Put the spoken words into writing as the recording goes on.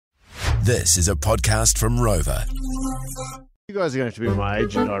This is a podcast from Rover. You guys are going to be my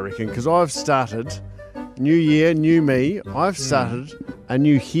agent, I reckon, because I've started, new year, new me, I've started a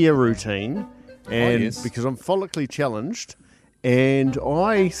new hair routine, and because I'm follically challenged, and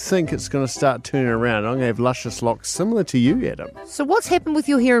I think it's going to start turning around. I'm going to have luscious locks similar to you, Adam. So what's happened with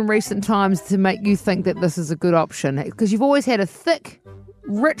your hair in recent times to make you think that this is a good option? Because you've always had a thick,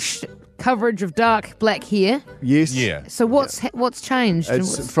 rich coverage of dark black hair. Yes. Yeah. So what's changed?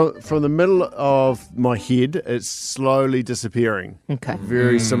 It's from the middle of my head, it's slowly disappearing. Okay.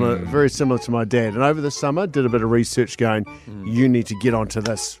 Very similar to my dad. And over the summer, did a bit of research going, you need to get onto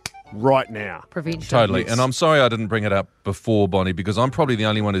this right now. Prevention. Totally. Yes. And I'm sorry I didn't bring it up before, Bonnie, because I'm probably the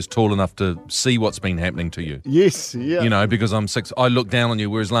only one who's tall enough to see what's been happening to you. Yes, yeah. You know, because I'm 6. I look down on you,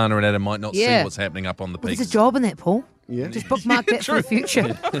 whereas Lana and Adam might not see Yeah. what's happening up on the Well, peaks. there's a job in that, Paul. Yeah. Just bookmark that for the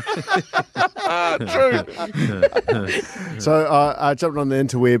future. True. So I jumped on the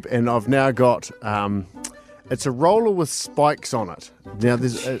interweb and I've now got, it's a roller with spikes on it. Now,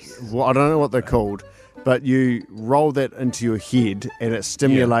 I don't know what they're called, but you roll that into your head and it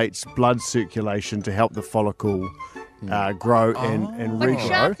stimulates blood circulation to help the follicle grow and Like a regrow.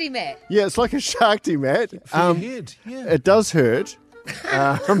 Sharky mat. Yeah, it's like a Sharky mat. For your head. Yeah. It does hurt.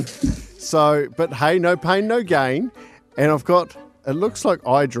 But hey, no pain, no gain. And I've got, it looks like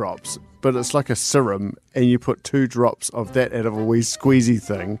eye drops, but it's like a serum, and you put 2 drops of that out of a wee squeezy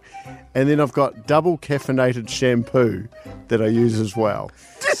thing. And then I've got double caffeinated shampoo that I use as well.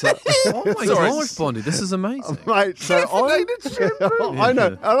 Oh my gosh, Bondy, this is amazing. Mate, so I know,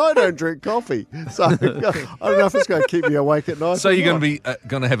 and I don't drink coffee, so I don't know if it's going to keep me awake at night. So or you're not. going to be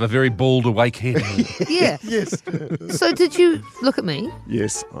going to have a very bald, awake head. Yeah. Yes. So did you look at me?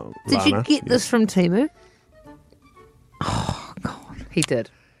 Yes. Did you Lana, get this from Temu? Oh God, he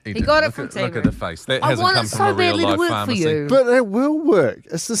did. He got it from Look at Temu. the face. That I hasn't want come it from so a real badly to life work for pharmacy. you. But it will work.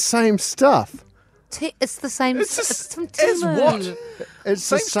 It's the same stuff. It's the same. It's from As Temu. what? It's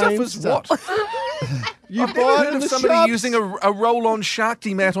Same the same stuff as what? You I've buy never it heard in of the somebody shops. using a roll-on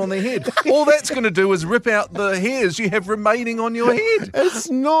Sharky mat on their head. All that's going to do is rip out the hairs you have remaining on your head. It's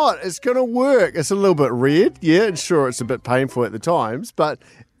not. It's going to work. It's a little bit red. Yeah, and sure, it's a bit painful at the times, but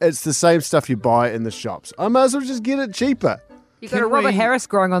it's the same stuff you buy in the shops. I might as well just get it cheaper. You got a Robert Harris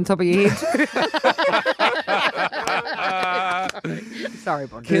growing on top of your head. Sorry,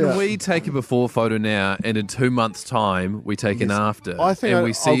 Bondy. Can we take a before photo now, and in 2 months' time, we take an after, I think and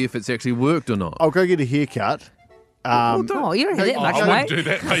we see if it's actually worked or not? I'll go get a haircut. Oh, you don't have that much, I mate. wouldn't do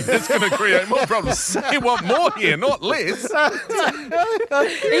that, mate. That's going to create more problems. You want more here, not less.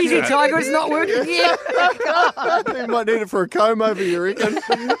 Easy, Tiger. It's not working yet. You might need it for a comb over, you reckon?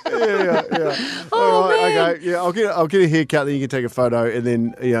 Yeah. All right, okay. Yeah, I'll get a haircut, then you can take a photo, and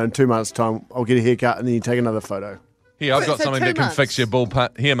then in 2 months' time, I'll get a haircut, and then you take another photo. Here, I've got So something 2 that can months. fix your bald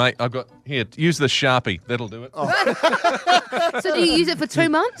part. Here, mate, use the Sharpie. That'll do it. So do you use it for 2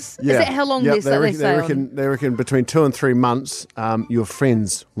 months? Yeah. Is that how long yeah, they say on? they reckon between 2 and 3 months, your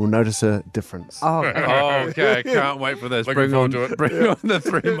friends will notice a difference. Oh, okay. Okay, can't wait for this. Looking Bring on, forward to it. bring on the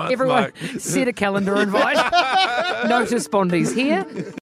 3 months Everyone, mark. set a calendar invite. Notice Bondy's here.